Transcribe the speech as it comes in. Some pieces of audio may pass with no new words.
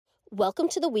Welcome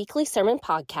to the weekly sermon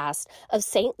podcast of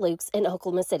St. Luke's in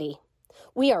Oklahoma City.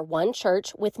 We are one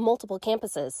church with multiple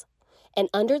campuses, and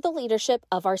under the leadership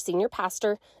of our senior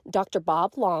pastor, Dr.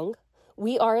 Bob Long,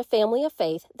 we are a family of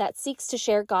faith that seeks to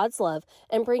share God's love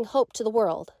and bring hope to the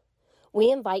world.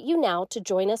 We invite you now to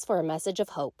join us for a message of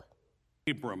hope.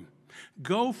 Abram,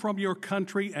 go from your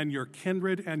country and your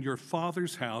kindred and your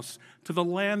father's house to the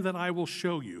land that I will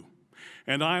show you.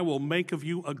 And I will make of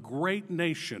you a great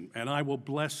nation, and I will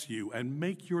bless you and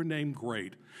make your name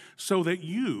great, so that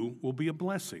you will be a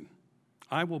blessing.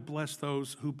 I will bless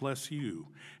those who bless you,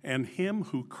 and him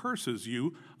who curses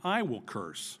you I will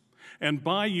curse. And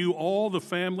by you all the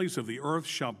families of the earth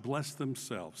shall bless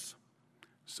themselves.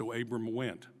 So Abram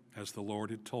went, as the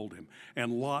Lord had told him,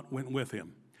 and Lot went with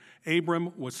him.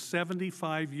 Abram was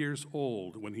 75 years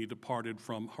old when he departed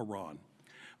from Haran.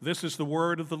 This is the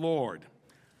word of the Lord.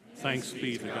 Thanks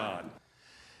be to God.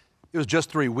 It was just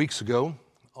 3 weeks ago,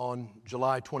 on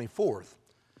July 24th,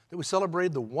 that we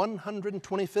celebrated the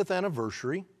 125th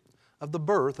anniversary of the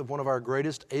birth of one of our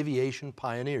greatest aviation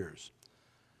pioneers,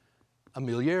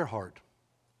 Amelia Earhart.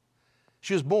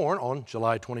 She was born on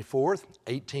July 24th,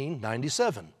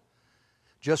 1897.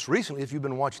 Just recently, if you've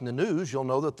been watching the news, you'll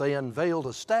know that they unveiled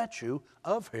a statue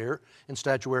of her in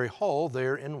Statuary Hall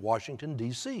there in Washington,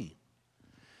 D.C.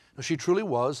 She truly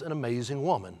was an amazing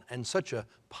woman and such a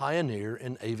pioneer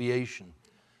in aviation.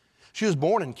 She was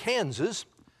born in Kansas,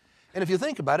 and if you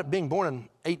think about it, being born in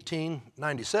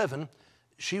 1897,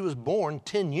 she was born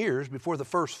 10 years before the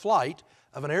first flight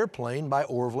of an airplane by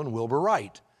Orville and Wilbur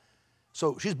Wright.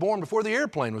 So she's born before the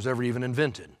airplane was ever even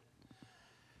invented.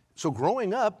 So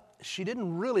growing up, she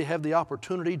didn't really have the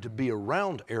opportunity to be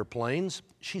around airplanes.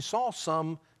 She saw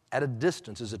some at a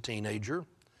distance as a teenager.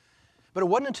 But it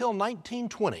wasn't until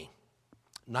 1920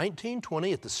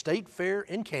 at the State Fair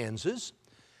in Kansas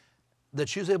that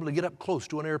she was able to get up close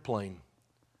to an airplane.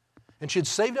 And she had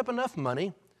saved up enough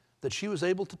money that she was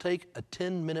able to take a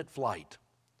 10-minute flight.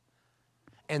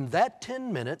 And that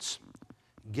 10 minutes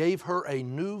gave her a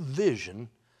new vision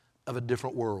of a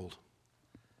different world.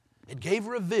 It gave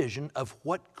her a vision of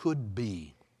what could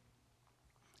be.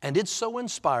 And it so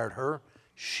inspired her,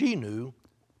 she knew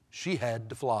she had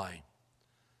to fly.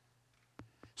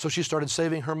 So she started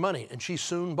saving her money, and she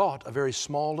soon bought a very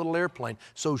small little airplane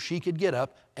so she could get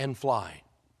up and fly.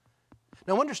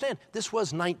 Now understand, this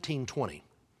was 1920.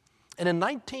 And in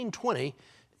 1920,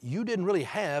 you didn't really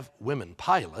have women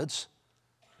pilots.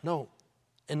 No,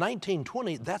 in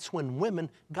 1920, that's when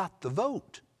women got the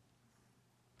vote.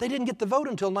 They didn't get the vote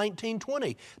until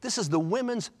 1920. This is the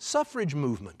women's suffrage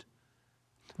movement.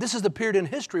 This is the period in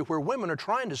history where women are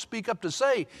trying to speak up to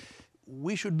say,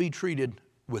 we should be treated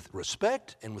with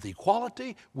respect and with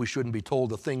equality. We shouldn't be told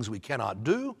the things we cannot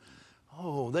do.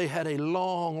 Oh, they had a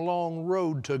long, long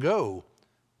road to go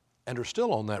and are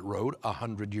still on that road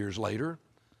 100 years later.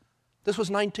 This was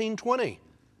 1920.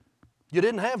 You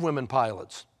didn't have women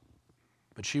pilots,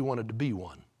 but she wanted to be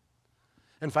one.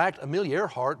 In fact, Amelia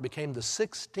Earhart became the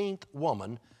 16th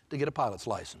woman to get a pilot's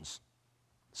license.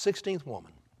 16th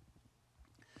woman.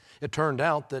 It turned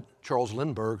out that Charles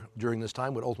Lindbergh during this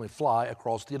time would ultimately fly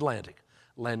across the Atlantic,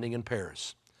 landing in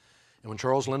Paris. And when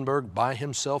Charles Lindbergh by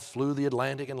himself flew the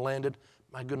Atlantic and landed,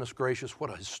 my goodness gracious,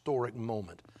 what a historic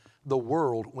moment. The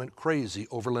world went crazy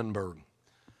over Lindbergh.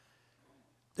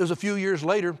 It was a few years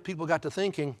later, people got to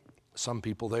thinking, some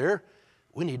people there,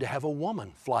 we need to have a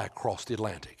woman fly across the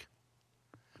Atlantic.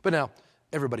 But now,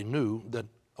 everybody knew that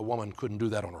a woman couldn't do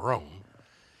that on her own.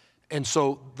 And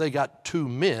so they got two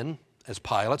men as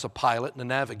pilots, a pilot and a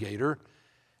navigator,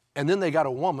 and then they got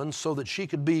a woman so that she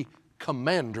could be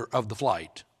commander of the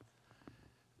flight.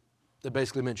 That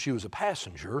basically meant she was a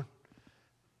passenger.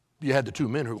 You had the two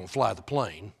men who were going to fly the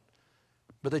plane.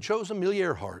 But they chose Amelia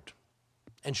Earhart.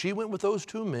 And she went with those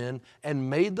two men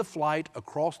and made the flight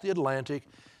across the Atlantic.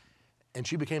 And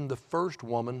she became the first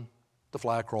woman to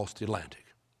fly across the Atlantic.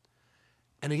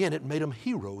 And again, it made them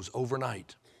heroes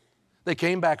overnight. They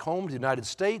came back home to the United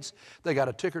States. They got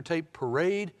a ticker tape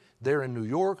parade there in New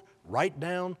York, right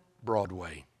down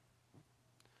Broadway.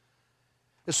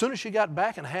 As soon as she got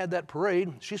back and had that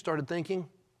parade, she started thinking,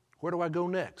 where do I go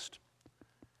next?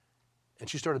 And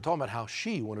she started talking about how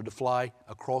she wanted to fly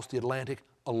across the Atlantic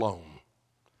alone.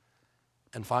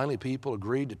 And finally, people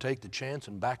agreed to take the chance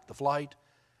and back the flight.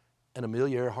 And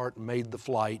Amelia Earhart made the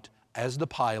flight as the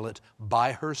pilot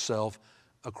by herself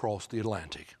across the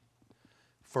Atlantic.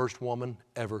 First woman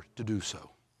ever to do so.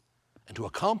 And to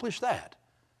accomplish that,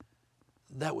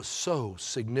 that was so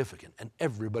significant, and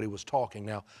everybody was talking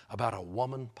now about a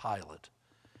woman pilot.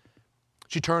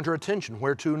 She turned her attention,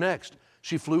 where to next?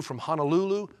 She flew from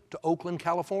Honolulu to Oakland,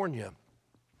 California.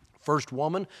 First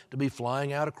woman to be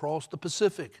flying out across the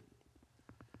Pacific.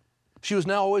 She was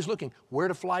now always looking, where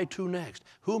to fly to next?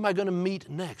 Who am I going to meet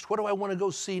next? What do I want to go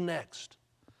see next?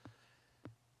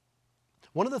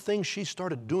 One of the things she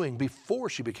started doing before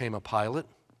she became a pilot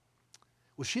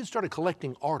was she had started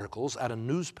collecting articles out of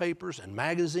newspapers and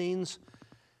magazines,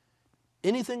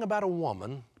 anything about a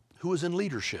woman who was in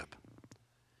leadership,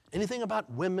 anything about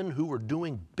women who were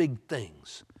doing big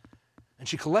things. And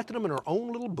she collected them in her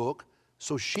own little book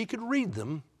so she could read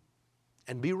them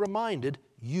and be reminded,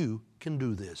 you can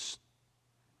do this.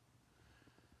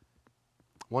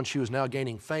 Once she was now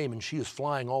gaining fame and she was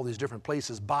flying all these different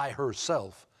places by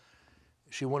herself,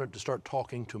 she wanted to start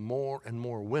talking to more and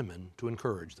more women to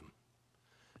encourage them,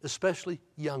 especially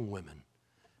young women.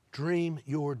 Dream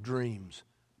your dreams.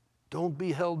 Don't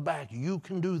be held back. You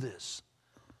can do this.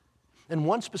 And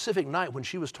one specific night when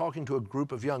she was talking to a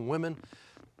group of young women,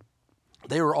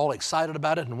 they were all excited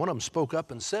about it, and one of them spoke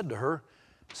up and said to her,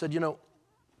 said, you know,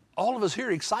 all of us here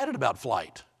are excited about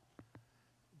flight,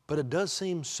 but it does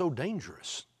seem so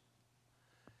dangerous.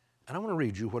 And I want to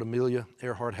read you what Amelia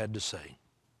Earhart had to say.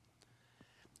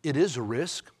 It is a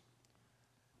risk,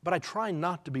 but I try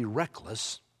not to be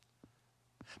reckless.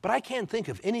 But I can't think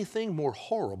of anything more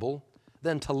horrible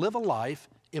than to live a life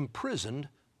imprisoned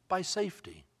by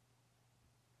safety.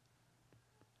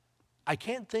 I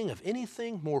can't think of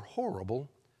anything more horrible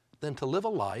than to live a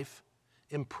life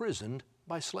imprisoned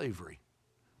by slavery,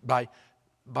 by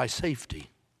safety.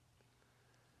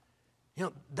 You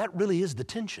know, that really is the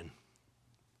tension.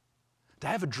 To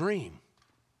have a dream,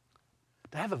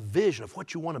 to have a vision of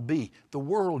what you want to be, the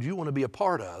world you want to be a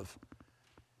part of,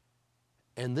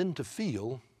 and then to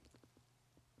feel,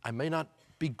 I may not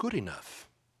be good enough,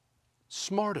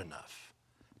 smart enough,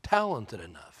 talented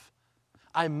enough.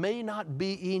 I may not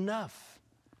be enough.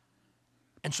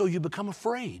 And so you become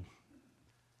afraid.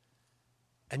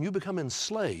 And you become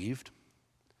enslaved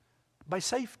by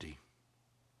safety.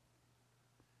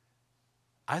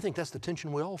 I think that's the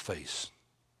tension we all face.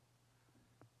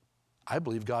 I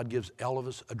believe God gives all of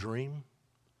us a dream,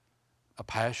 a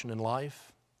passion in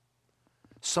life,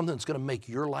 something that's going to make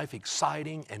your life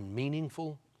exciting and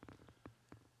meaningful.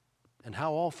 And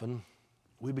how often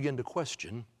we begin to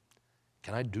question,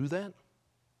 can I do that?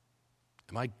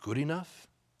 Am I good enough?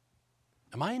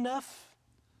 Am I enough?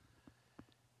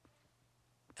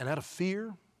 And out of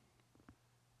fear,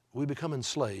 we become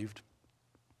enslaved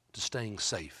to staying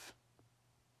safe.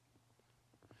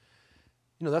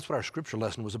 You know, that's what our scripture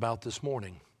lesson was about this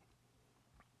morning.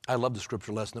 I love the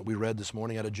scripture lesson that we read this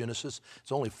morning out of Genesis.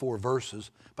 It's only 4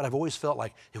 verses, but I've always felt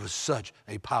like it was such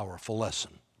a powerful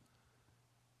lesson.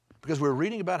 Because we're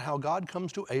reading about how God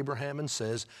comes to Abraham and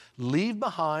says, leave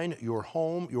behind your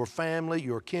home, your family,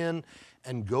 your kin,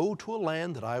 and go to a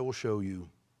land that I will show you.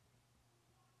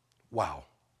 Wow.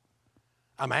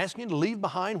 I'm asking you to leave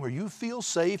behind where you feel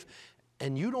safe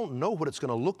and you don't know what it's going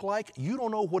to look like. You don't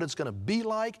know what it's going to be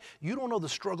like. You don't know the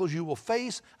struggles you will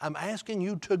face. I'm asking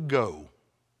you to go.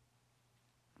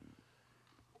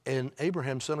 And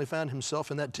Abraham suddenly found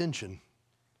himself in that tension.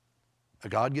 A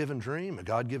God-given dream, a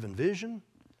God-given vision.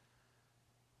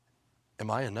 Am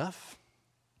I enough?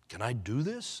 Can I do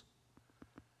this?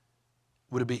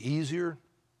 Would it be easier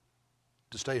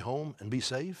to stay home and be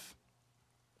safe?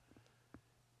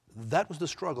 That was the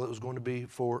struggle it was going to be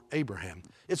for Abraham.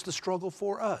 It's the struggle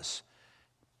for us.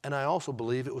 And I also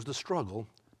believe it was the struggle,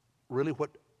 really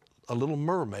what A Little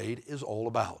Mermaid is all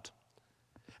about.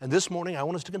 And this morning I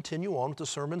want us to continue on with the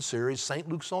sermon series, St.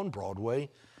 Luke's on Broadway,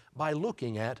 by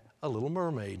looking at A Little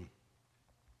Mermaid.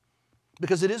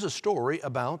 Because it is a story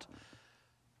about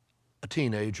a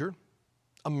teenager,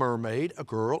 a mermaid, a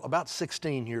girl about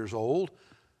 16 years old,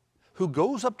 who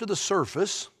goes up to the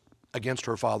surface against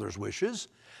her father's wishes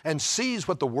and sees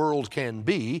what the world can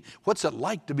be, what's it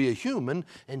like to be a human,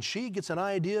 and she gets an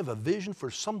idea of a vision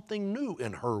for something new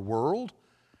in her world.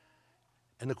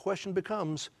 And the question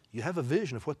becomes, you have a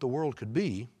vision of what the world could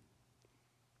be,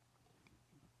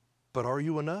 but are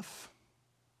you enough?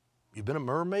 You've been a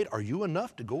mermaid. Are you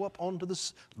enough to go up onto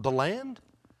the land?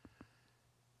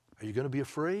 Are you going to be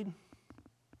afraid?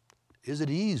 Is it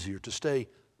easier to stay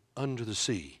under the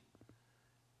sea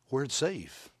where it's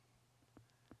safe?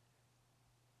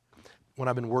 When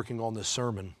I've been working on this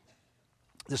sermon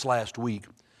this last week,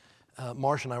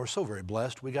 Marcia and I were so very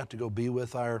blessed. We got to go be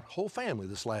with our whole family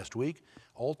this last week.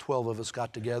 All 12 of us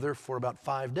got together for about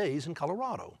 5 days in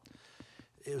Colorado.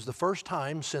 It was the first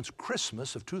time since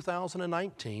Christmas of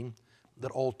 2019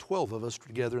 that all 12 of us were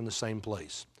together in the same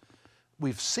place.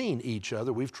 We've seen each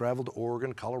other. We've traveled to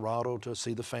Oregon, Colorado to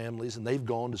see the families, and they've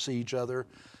gone to see each other.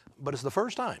 But it's the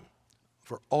first time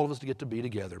for all of us to get to be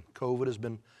together. COVID has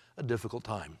been a difficult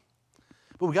time.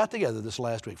 But we got together this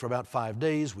last week for about 5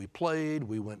 days. We played,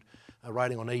 we went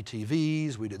riding on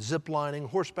ATVs, we did zip lining,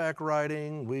 horseback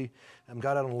riding, we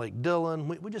got out on Lake Dillon.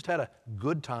 We just had a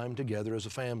good time together as a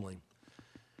family.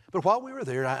 But while we were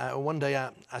there, one day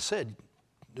I said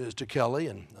to Kelly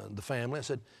and the family, I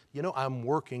said, you know, I'm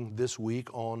working this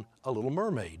week on A Little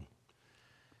Mermaid.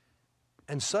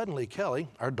 And suddenly Kelly,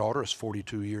 our daughter is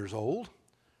 42 years old,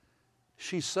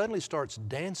 she suddenly starts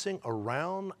dancing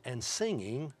around and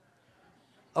singing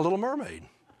A Little Mermaid.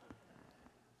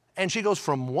 And she goes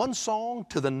from one song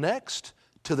to the next,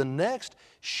 to the next.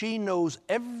 She knows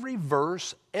every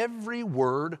verse, every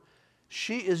word.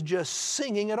 She is just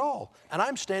singing it all. And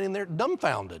I'm standing there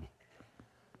dumbfounded.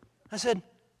 I said,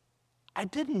 I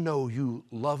didn't know you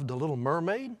loved A Little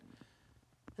Mermaid.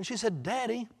 And she said,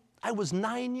 Daddy, I was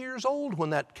 9 years old when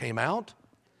that came out.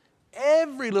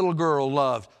 Every little girl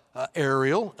loved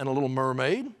Ariel and A Little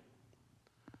Mermaid.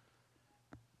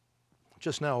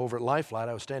 Just now over at Lifelight,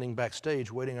 I was standing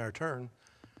backstage waiting our turn,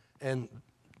 and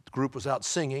the group was out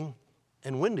singing,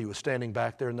 and Wendy was standing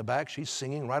back there in the back. She's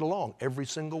singing right along, every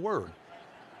single word.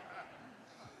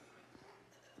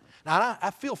 Now,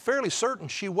 I feel fairly certain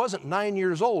she wasn't 9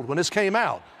 years old when this came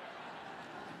out.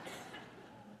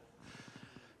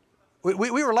 We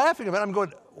were laughing about it. I'm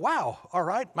going, wow, all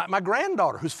right. My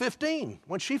granddaughter, who's 15,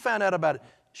 when she found out about it,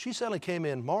 she suddenly came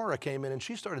in, Mara came in, and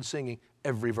she started singing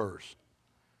every verse.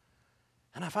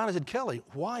 And I finally said, Kelly,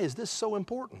 why is this so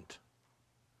important?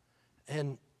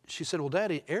 And she said, well,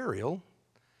 Daddy, Ariel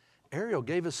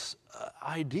gave us an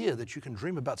idea that you can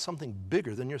dream about something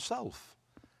bigger than yourself.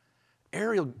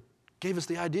 Ariel gave us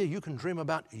the idea you can dream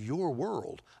about your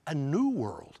world, a new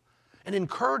world, and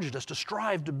encouraged us to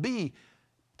strive to be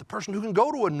the person who can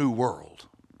go to a new world.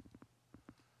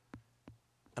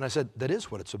 And I said, that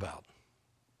is what it's about.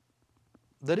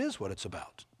 That is what it's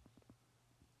about,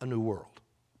 a new world.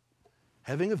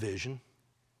 Having a vision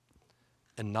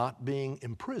and not being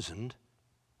imprisoned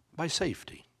by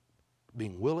safety,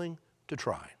 being willing to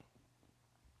try.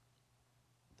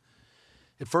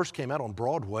 It first came out on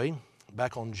Broadway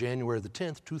back on January the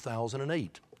 10th,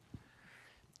 2008.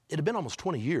 It had been almost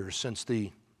 20 years since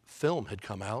the film had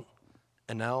come out,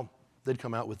 and now they'd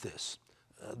come out with this.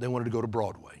 They wanted to go to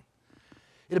Broadway.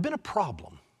 It had been a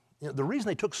problem. You know, the reason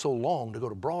they took so long to go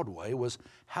to Broadway was,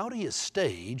 how do you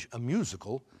stage a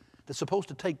musical that's supposed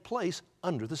to take place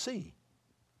under the sea?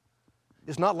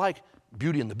 It's not like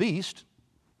Beauty and the Beast.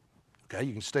 Okay,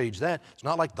 you can stage that. It's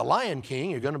not like The Lion King.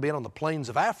 You're going to be on the plains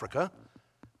of Africa.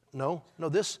 No,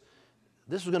 this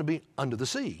was going to be under the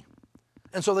sea.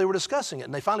 And so they were discussing it,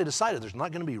 and they finally decided there's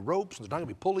not going to be ropes, and there's not going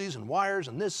to be pulleys and wires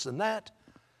and this and that.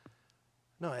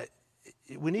 No,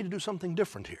 we need to do something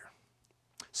different here.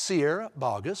 Sierra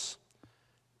Boggess,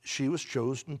 she was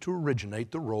chosen to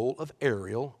originate the role of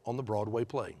Ariel on the Broadway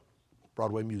play,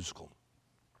 Broadway musical.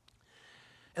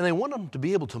 And they want them to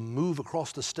be able to move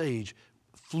across the stage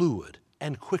fluid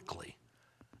and quickly.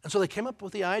 And so they came up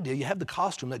with the idea, you have the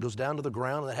costume that goes down to the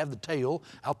ground and they have the tail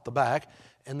out the back,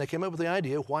 and they came up with the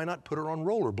idea, why not put her on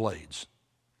roller blades?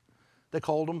 They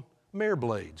called them mare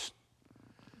blades.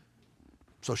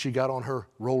 So she got on her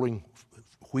rolling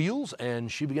wheels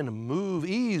and she began to move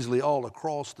easily all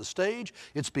across the stage.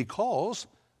 It's because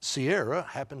Sierra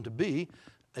happened to be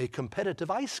a competitive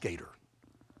ice skater.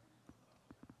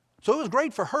 So it was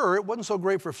great for her. It wasn't so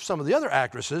great for some of the other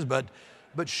actresses, but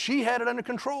she had it under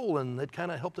control, and it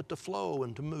kind of helped it to flow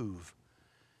and to move.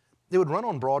 It would run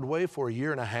on Broadway for a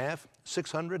year and a half,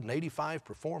 685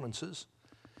 performances.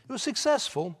 It was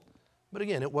successful, but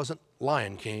again, it wasn't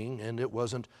Lion King and it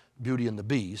wasn't Beauty and the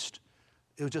Beast.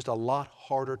 It was just a lot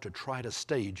harder to try to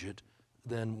stage it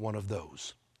than one of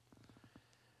those.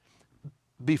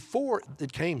 Before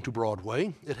it came to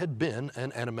Broadway, it had been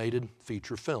an animated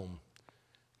feature film.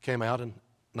 Came out in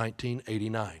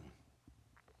 1989.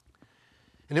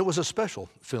 And it was a special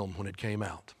film when it came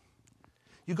out.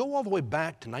 You go all the way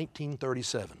back to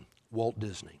 1937, Walt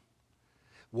Disney.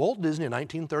 Walt Disney in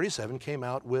 1937 came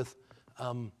out with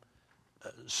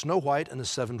Snow White and the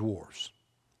Seven Dwarfs.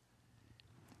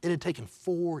 It had taken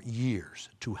 4 years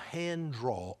to hand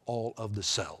draw all of the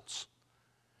cells.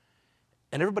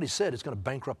 And everybody said it's going to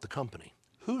bankrupt the company.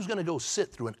 Who's going to go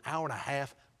sit through an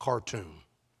hour-and-a-half cartoon?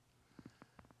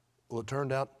 Well, it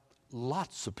turned out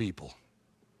lots of people.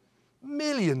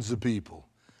 Millions of people.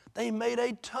 They made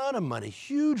a ton of money,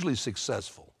 hugely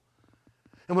successful.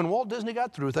 And when Walt Disney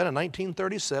got through with that in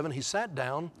 1937, he sat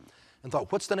down and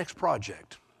thought, what's the next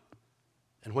project?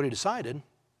 And what he decided,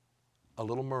 A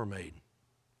Little Mermaid.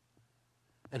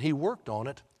 And he worked on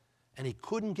it, and he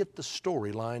couldn't get the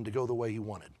storyline to go the way he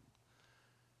wanted.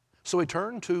 So he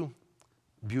turned to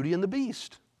Beauty and the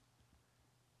Beast.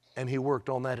 And he worked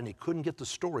on that, and he couldn't get the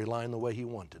storyline the way he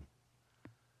wanted.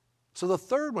 So the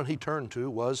third one he turned to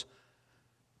was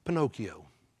Pinocchio.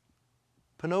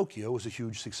 Pinocchio was a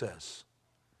huge success.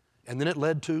 And then it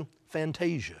led to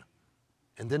Fantasia,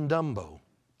 and then Dumbo,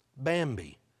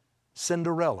 Bambi,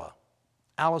 Cinderella,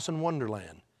 Alice in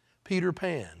Wonderland, Peter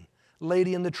Pan,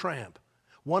 Lady and the Tramp,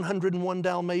 101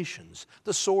 Dalmatians,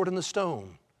 The Sword and the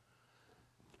Stone.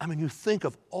 I mean, you think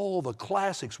of all the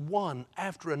classics, one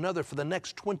after another for the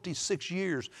next 26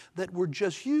 years that were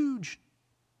just huge.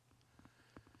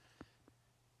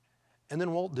 And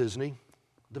then Walt Disney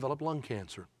developed lung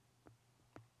cancer.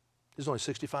 He's only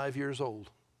 65 years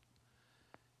old.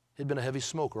 He'd been a heavy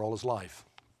smoker all his life.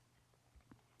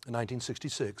 In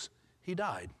 1966, he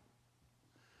died.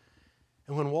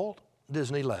 And when Walt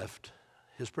Disney left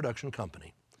his production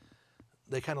company,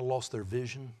 they kind of lost their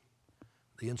vision,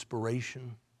 the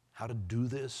inspiration, how to do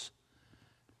this.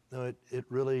 No, it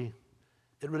really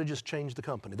just changed the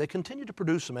company. They continued to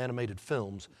produce some animated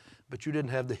films, but you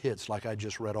didn't have the hits like I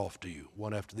just read off to you,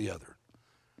 one after the other,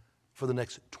 for the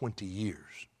next 20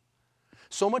 years.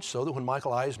 So much so that when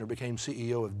Michael Eisner became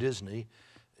CEO of Disney,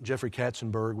 Jeffrey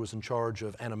Katzenberg was in charge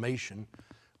of animation.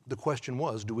 The question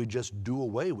was, do we just do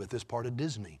away with this part of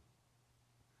Disney?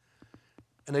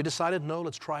 And they decided, no,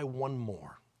 let's try one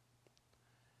more.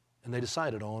 And they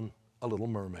decided on A Little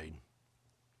Mermaid.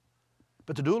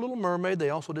 But to do A Little Mermaid,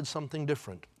 they also did something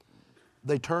different.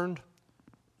 They turned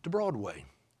to Broadway,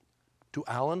 to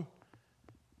Alan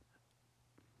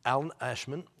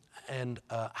Ashman and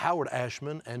Howard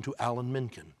Ashman and to Alan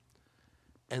Menken.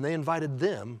 And they invited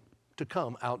them to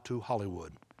come out to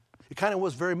Hollywood. It kind of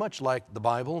was very much like the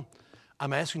Bible.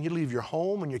 I'm asking you to leave your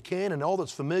home and your kin and all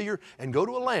that's familiar and go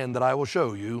to a land that I will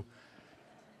show you.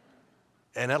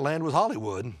 And that land was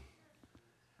Hollywood. And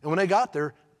when they got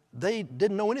there, they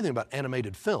didn't know anything about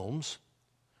animated films.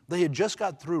 They had just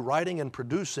got through writing and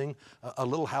producing a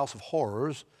Little House of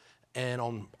Horrors and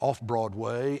off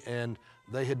Broadway, and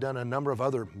they had done a number of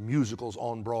other musicals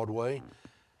on Broadway.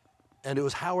 And it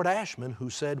was Howard Ashman who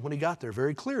said, when he got there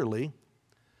very clearly,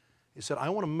 he said, I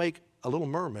want to make A Little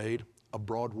Mermaid a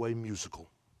Broadway musical.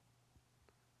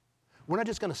 We're not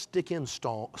just going to stick in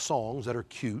songs that are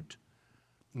cute.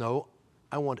 No,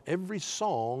 I want every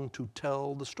song to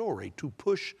tell the story, to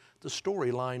push the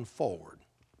storyline forward.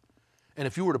 And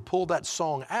if you were to pull that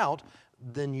song out,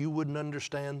 then you wouldn't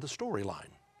understand the storyline.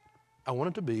 I want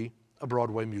it to be a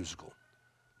Broadway musical.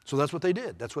 So that's what they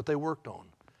did. That's what they worked on.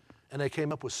 And they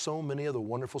came up with so many of the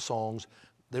wonderful songs.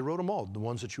 They wrote them all, the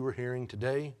ones that you were hearing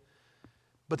today.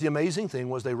 But the amazing thing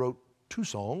was they wrote two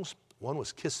songs. One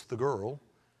was Kiss the Girl,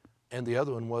 and the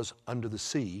other one was Under the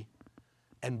Sea.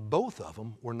 And both of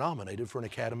them were nominated for an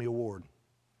Academy Award.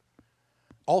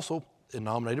 Also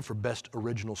nominated for Best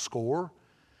Original Score.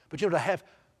 But you know, to have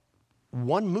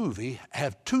one movie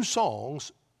have two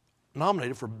songs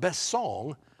nominated for Best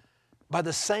Song by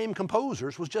the same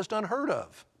composers was just unheard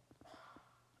of.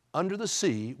 Under the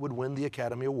Sea would win the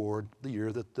Academy Award the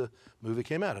year that the movie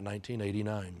came out in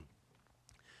 1989.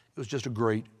 It was just a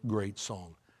great, great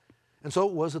song. And so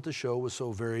it was that the show was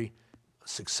so very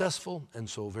successful and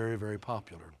so very, very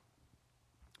popular.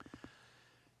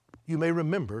 You may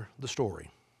remember the story.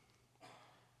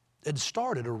 It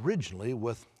started originally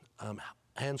with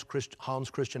Hans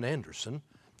Christian Andersen.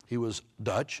 He was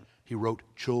Dutch. He wrote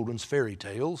children's fairy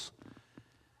tales.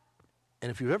 And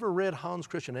if you've ever read Hans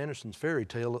Christian Andersen's fairy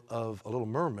tale of A Little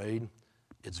Mermaid,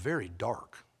 it's very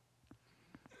dark.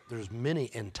 There's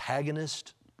many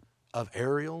antagonists of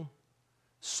Ariel,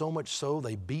 so much so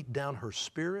they beat down her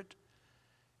spirit,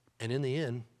 and in the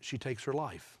end, she takes her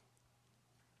life.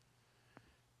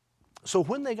 So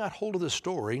when they got hold of this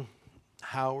story,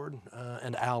 Howard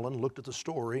and Alan looked at the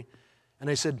story, and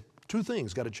they said, two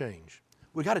things got to change.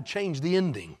 We got to change the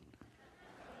ending.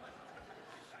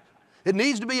 It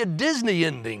needs to be a Disney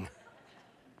ending.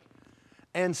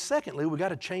 And secondly, we got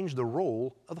to change the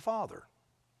role of the father.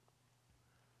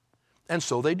 And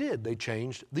so they did. They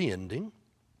changed the ending.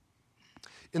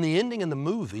 In the ending in the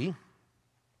movie,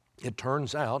 it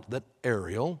turns out that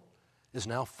Ariel is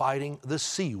now fighting the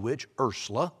sea witch,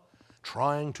 Ursula,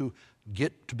 trying to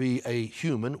get to be a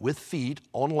human with feet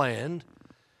on land.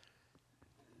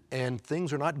 And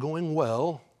things are not going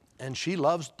well. And she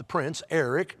loves the prince,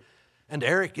 Eric. And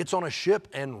Eric gets on a ship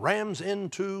and rams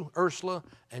into Ursula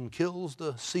and kills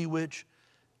the sea witch.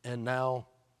 And now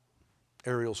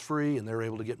Ariel's free and they're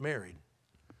able to get married.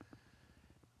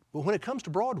 But when it comes to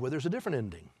Broadway, there's a different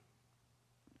ending.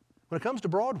 When it comes to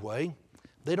Broadway,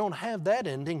 they don't have that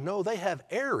ending. No, they have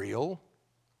Ariel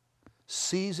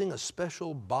seizing a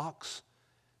special box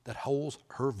that holds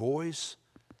her voice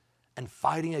and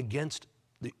fighting against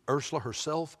the Ursula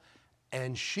herself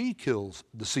and she kills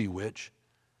the sea witch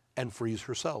and frees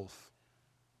herself.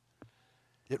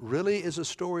 It really is a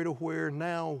story to where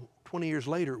now, 20 years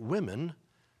later, women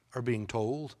are being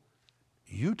told,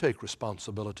 you take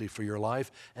responsibility for your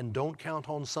life and don't count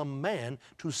on some man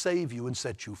to save you and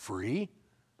set you free.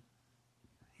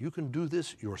 You can do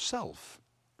this yourself.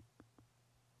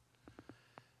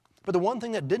 But the one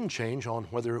thing that didn't change on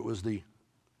whether it was the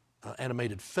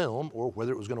animated film or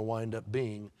whether it was going to wind up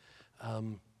being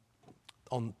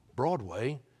on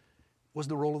Broadway was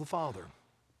the role of the father.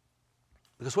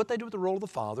 Because what they do with the role of the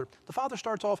father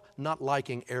starts off not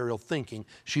liking Ariel, thinking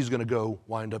she's going to go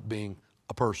wind up being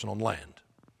a person on land.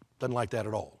 Doesn't like that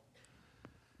at all.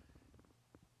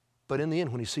 But in the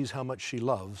end, when he sees how much she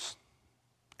loves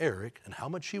Eric and how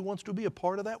much she wants to be a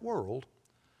part of that world,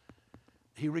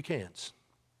 he recants.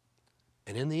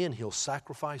 And in the end, he'll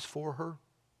sacrifice for her,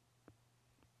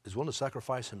 is willing to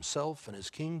sacrifice himself and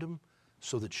his kingdom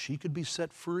so that she could be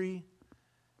set free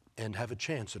and have a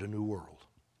chance at a new world.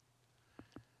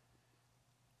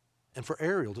 And for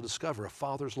Ariel to discover a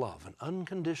father's love, an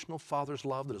unconditional father's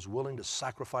love that is willing to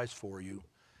sacrifice for you,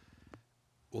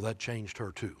 well, that changed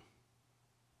her too.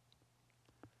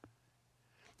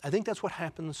 I think that's what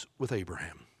happens with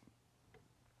Abraham.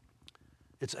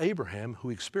 It's Abraham who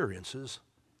experiences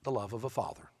the love of a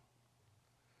father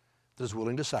that is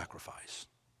willing to sacrifice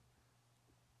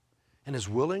and is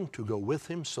willing to go with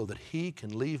him so that he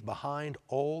can leave behind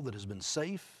all that has been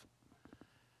safe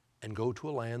and go to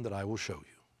a land that I will show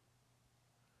you.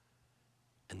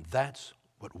 And that's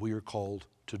what we are called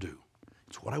to do.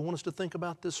 It's what I want us to think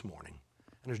about this morning.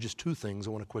 And there's just two things I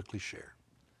want to quickly share.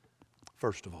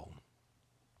 First of all,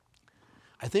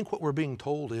 I think what we're being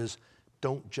told is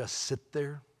don't just sit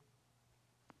there.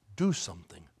 Do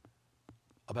something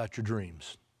about your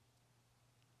dreams.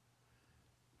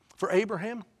 For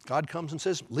Abraham, God comes and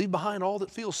says, leave behind all that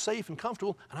feels safe and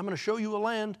comfortable, and I'm going to show you a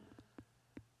land.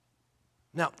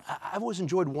 Now, I've always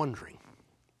enjoyed wondering,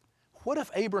 what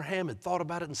if Abraham had thought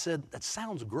about it and said, that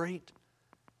sounds great,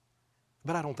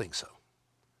 but I don't think so.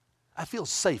 I feel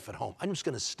safe at home. I'm just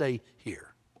going to stay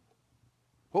here.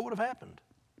 What would have happened?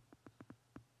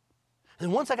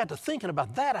 And once I got to thinking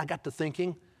about that, I got to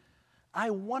thinking, I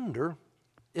wonder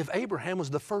if Abraham was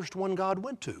the first one God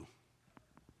went to.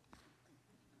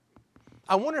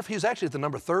 I wonder if he was actually at the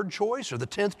number 3rd choice or the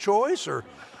 10th choice, or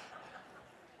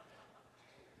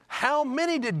how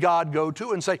many did God go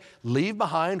to and say, leave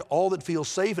behind all that feels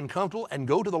safe and comfortable and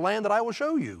go to the land that I will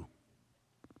show you?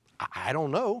 I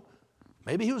don't know.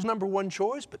 Maybe he was number 1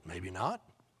 choice, but maybe not.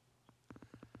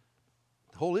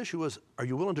 The whole issue is, are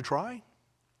you willing to try?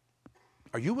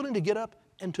 Are you willing to get up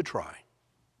and to try?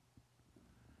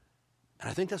 And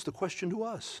I think that's the question to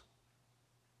us.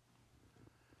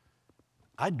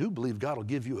 I do believe God will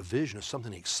give you a vision of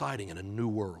something exciting in a new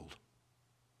world.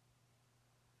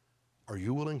 Are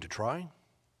you willing to try?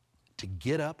 To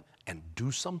get up and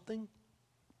do something?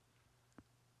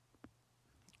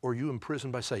 Or are you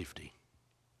imprisoned by safety?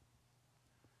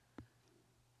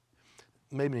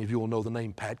 Many of you will know the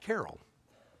name Pat Carroll.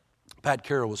 Pat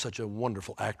Carroll was such a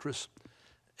wonderful actress.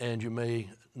 And you may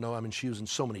know, she was in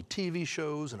so many TV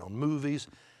shows and on movies.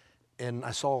 And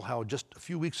I saw how just a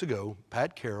few weeks ago,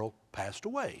 Pat Carroll passed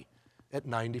away at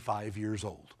 95 years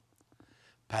old.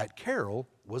 Pat Carroll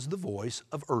was the voice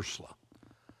of Ursula,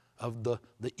 of the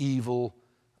evil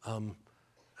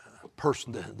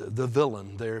person, the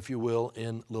villain there, if you will,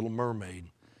 in Little Mermaid.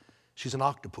 She's an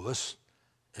octopus,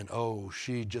 and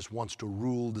she just wants to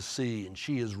rule the sea, and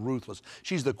she is ruthless.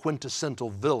 She's the quintessential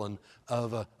villain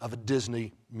of a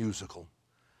Disney musical.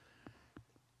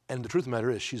 And the truth of the matter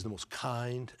is, she's the most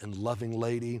kind and loving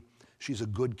lady. She's a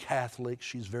good Catholic.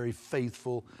 She's very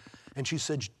faithful. And she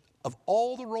said, of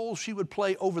all the roles she would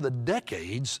play over the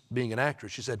decades being an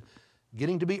actress, she said,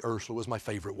 getting to be Ursula was my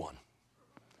favorite one.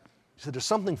 She said, there's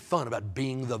something fun about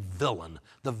being the villain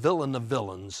of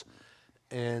villains.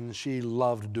 And she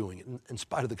loved doing it, in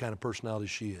spite of the kind of personality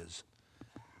she is.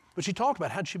 But she talked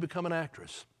about how did she become an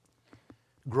actress.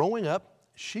 Growing up,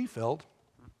 she felt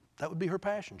that would be her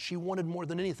passion. She wanted more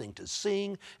than anything to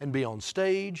sing and be on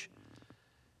stage,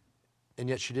 and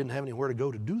yet she didn't have anywhere to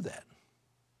go to do that.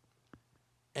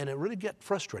 And it really got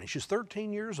frustrating. She's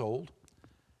 13 years old,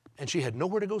 and she had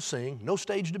nowhere to go sing, no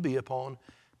stage to be upon,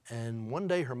 and one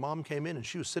day her mom came in and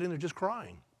she was sitting there just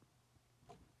crying.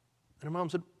 And her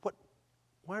mom said, What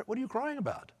are you crying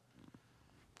about?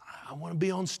 I want to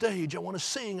be on stage, I want to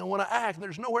sing, I want to act, and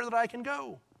there's nowhere that I can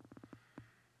go.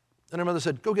 And her mother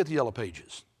said, go get the Yellow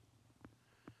Pages.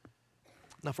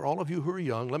 Now, for all of you who are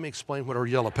young, let me explain what are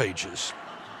Yellow Pages.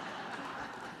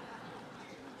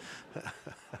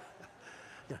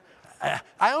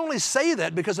 I only say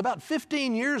that because about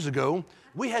 15 years ago,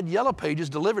 we had Yellow Pages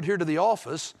delivered here to the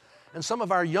office, and some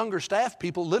of our younger staff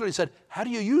people literally said, "How do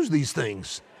you use these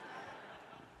things?"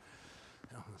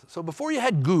 So before you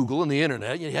had Google and the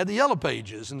internet, you had the Yellow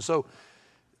Pages. And so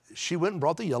she went and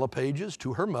brought the Yellow Pages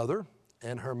to her mother,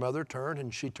 and her mother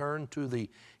turned to the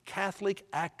Catholic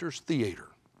Actors Theater.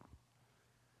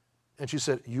 And she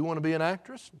said, "You want to be an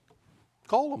actress?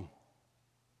 Call them."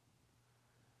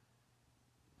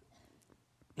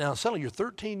 Now, suddenly you're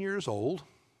 13 years old.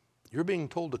 You're being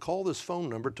told to call this phone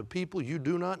number to people you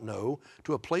do not know,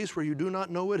 to a place where you do not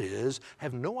know it is,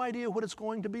 have no idea what it's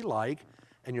going to be like,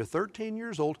 and you're 13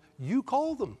 years old. You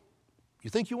call them. You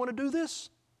think you want to do this?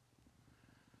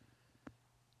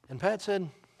 And Pat said,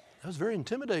 that was very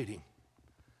intimidating.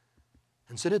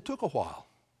 And said it took a while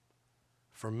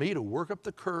for me to work up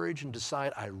the courage and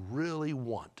decide I really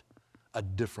want a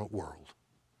different world.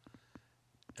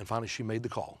 And finally she made the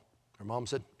call. Her mom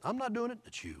said, "I'm not doing it,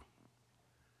 it's you."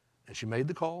 And she made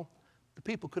the call. The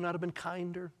people could not have been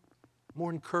kinder,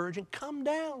 more encouraging. Come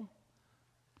down.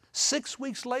 6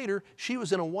 weeks later, she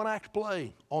was in a one-act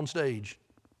play on stage.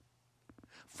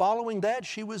 Following that,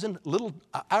 she was in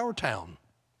Our Town.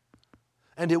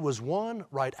 And it was one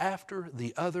right after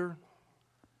the other.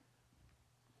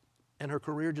 And her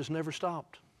career just never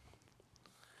stopped.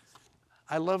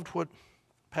 I loved what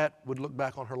Pat would look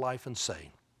back on her life and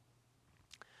say.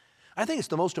 I think it's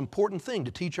the most important thing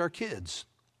to teach our kids.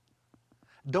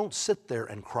 Don't sit there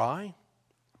and cry.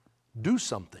 Do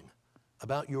something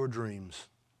about your dreams.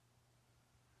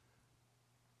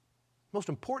 Most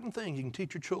important thing you can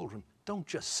teach your children, don't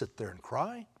just sit there and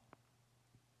cry.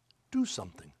 Do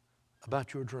something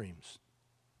about your dreams.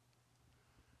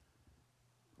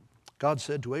 God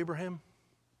said to Abraham,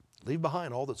 "Leave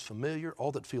behind all that's familiar,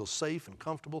 all that feels safe and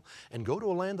comfortable, and go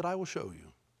to a land that I will show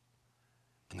you."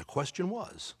 And the question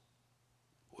was,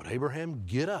 would Abraham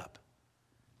get up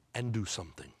and do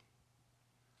something?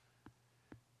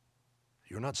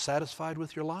 You're not satisfied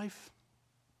with your life?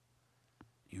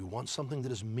 You want something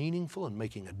that is meaningful and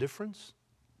making a difference?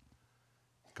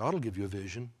 God will give you a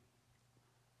vision.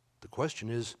 The question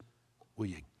is, will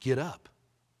you get up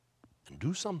and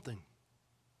do something?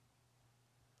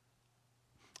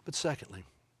 But secondly,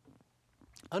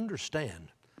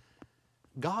 understand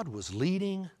God was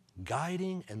leading,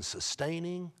 guiding, and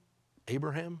sustaining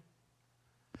Abraham.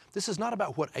 This is not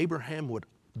about what Abraham would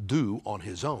do on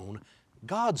his own.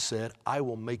 God said, "I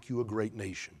will make you a great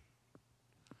nation."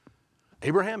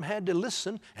 Abraham had to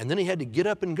listen, and then he had to get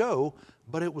up and go,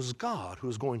 but it was God who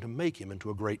was going to make him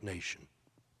into a great nation.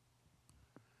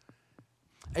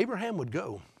 Abraham would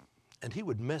go, and he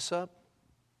would mess up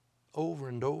over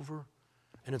and over,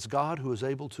 and it's God who is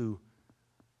able to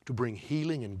bring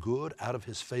healing and good out of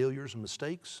his failures and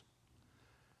mistakes.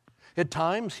 At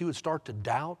times, he would start to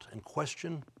doubt and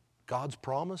question God's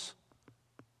promise.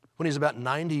 When he's about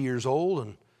 90 years old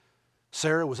and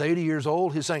Sarah was 80 years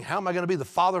old, he's saying, "How am I going to be the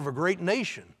father of a great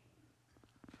nation?"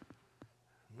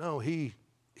 No, he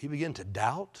began to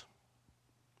doubt,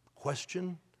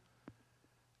 question,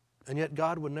 and yet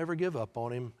God would never give up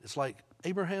on him. It's like,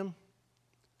 "Abraham,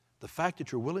 the fact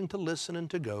that you're willing to listen and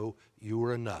to go, you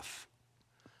are enough.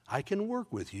 I can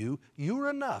work with you. You are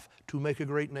enough to make a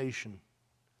great nation."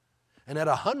 And at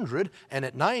 100 and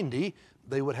at 90,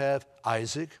 they would have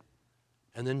Isaac,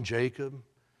 and then Jacob,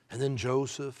 and then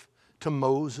Joseph, to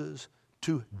Moses,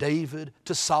 to David,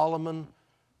 to Solomon,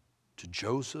 to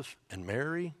Joseph and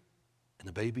Mary, and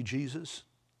the baby Jesus.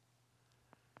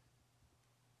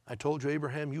 I told you,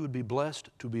 Abraham, you would be blessed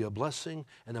to be a blessing,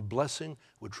 and a blessing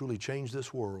would truly change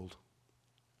this world.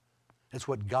 It's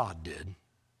what God did.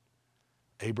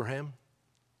 Abraham,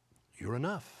 you're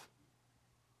enough.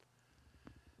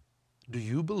 Do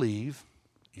you believe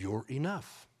you're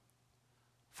enough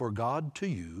for God to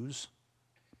use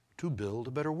to build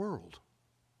a better world?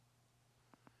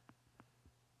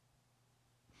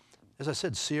 As I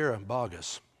said, Sierra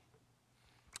Boggess,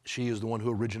 she is the one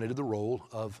who originated the role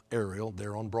of Ariel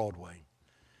there on Broadway.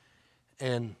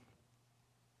 And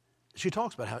she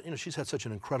talks about how, she's had such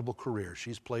an incredible career.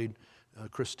 She's played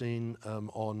Christine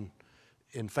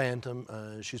in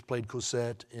Phantom. She's played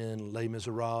Cosette in Les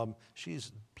Miserables.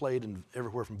 She's played in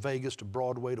everywhere from Vegas to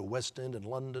Broadway to West End and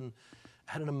London.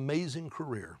 Had an amazing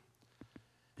career.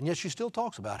 And yet she still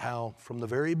talks about how from the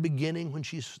very beginning when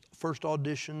she first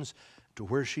auditions to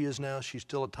where she is now, she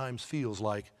still at times feels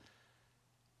like,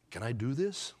 can I do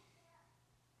this?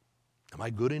 Am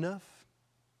I good enough?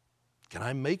 Can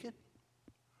I make it?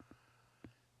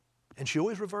 And she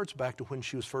always reverts back to when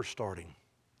she was first starting.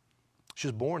 She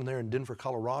was born there in Denver,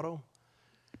 Colorado,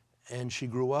 and she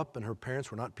grew up and her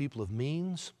parents were not people of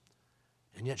means.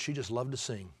 And yet she just loved to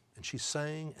sing. And she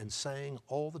sang and sang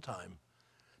all the time.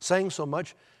 Sang so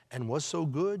much and was so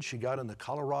good, she got in the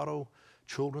Colorado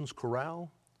Children's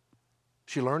Chorale.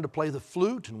 She learned to play the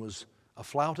flute and was a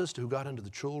flautist who got into the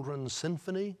Children's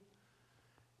Symphony.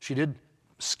 She did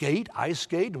ice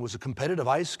skate, and was a competitive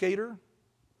ice skater.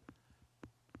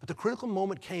 But the critical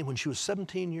moment came when she was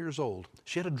 17 years old.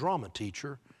 She had a drama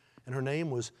teacher, and her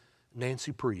name was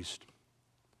Nancy Priest.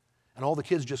 And all the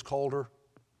kids just called her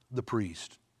the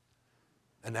priest.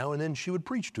 And now and then she would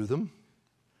preach to them.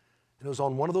 And it was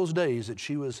on one of those days that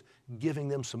she was giving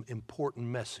them some important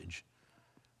message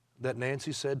that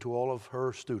Nancy said to all of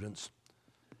her students,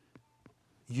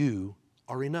 "You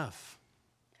are enough.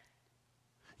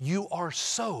 You are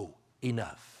so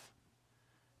enough.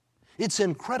 It's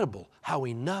incredible how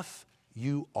enough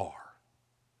you are."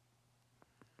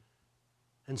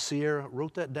 And Sierra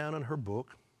wrote that down in her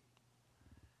book.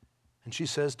 And she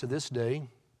says to this day,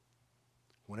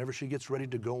 whenever she gets ready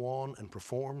to go on and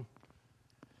perform,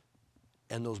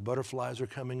 and those butterflies are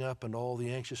coming up and all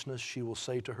the anxiousness, she will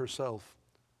say to herself,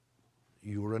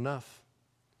 "You are enough.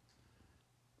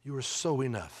 You are so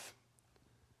enough.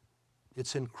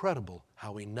 It's incredible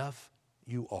how enough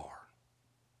you are."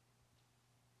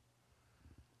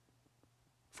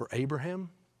 For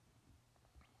Abraham,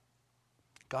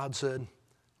 God said,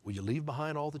 "Will you leave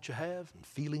behind all that you have and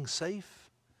feeling safe?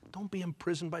 Don't be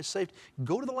imprisoned by safety.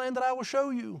 Go to the land that I will show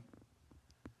you.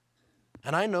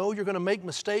 And I know you're going to make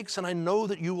mistakes, and I know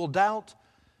that you will doubt,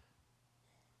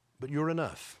 but you're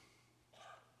enough.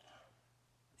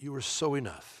 You are so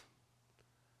enough.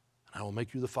 And I will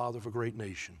make you the father of a great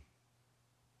nation."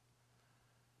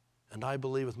 And I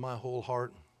believe with my whole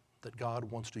heart that God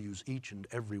wants to use each and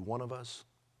every one of us,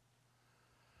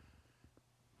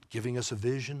 giving us a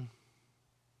vision,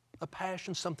 a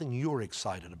passion, something you're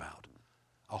excited about,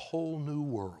 a whole new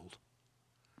world,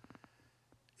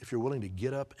 if you're willing to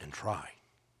get up and try.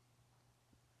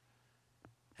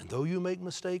 And though you make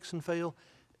mistakes and fail,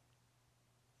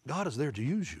 God is there to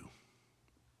use you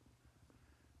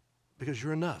because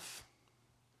you're enough.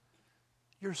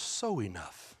 You're so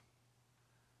enough.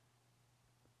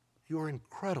 You're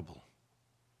incredible.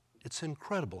 It's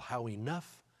incredible how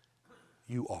enough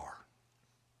you are.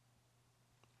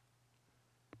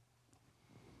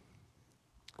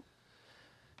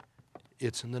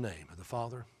 It's in the name of the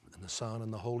Father, and the Son,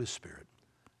 and the Holy Spirit.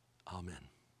 Amen.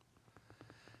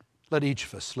 Let each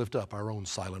of us lift up our own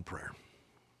silent prayer.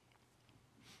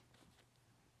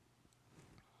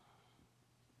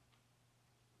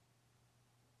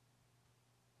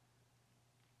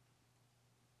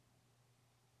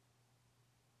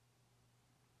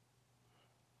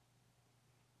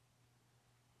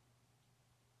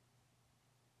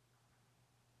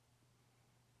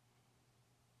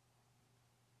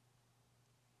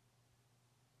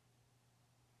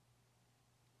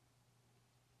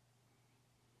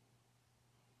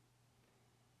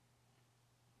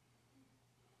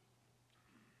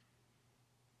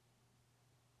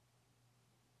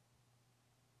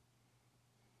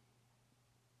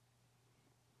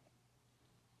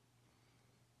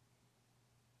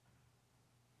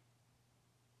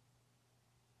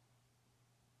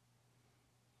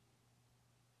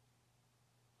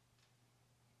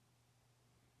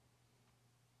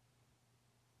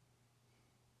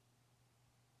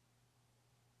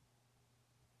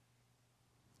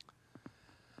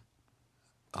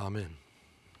 Amen.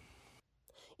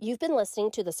 You've been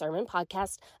listening to the sermon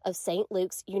podcast of St.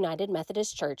 Luke's United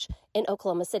Methodist Church in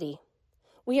Oklahoma City.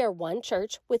 We are one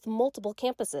church with multiple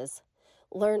campuses.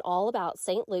 Learn all about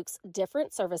St. Luke's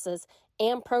different services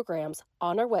and programs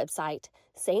on our website,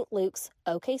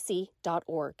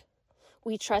 stlukesokc.org.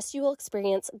 We trust you will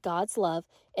experience God's love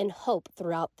and hope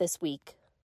throughout this week.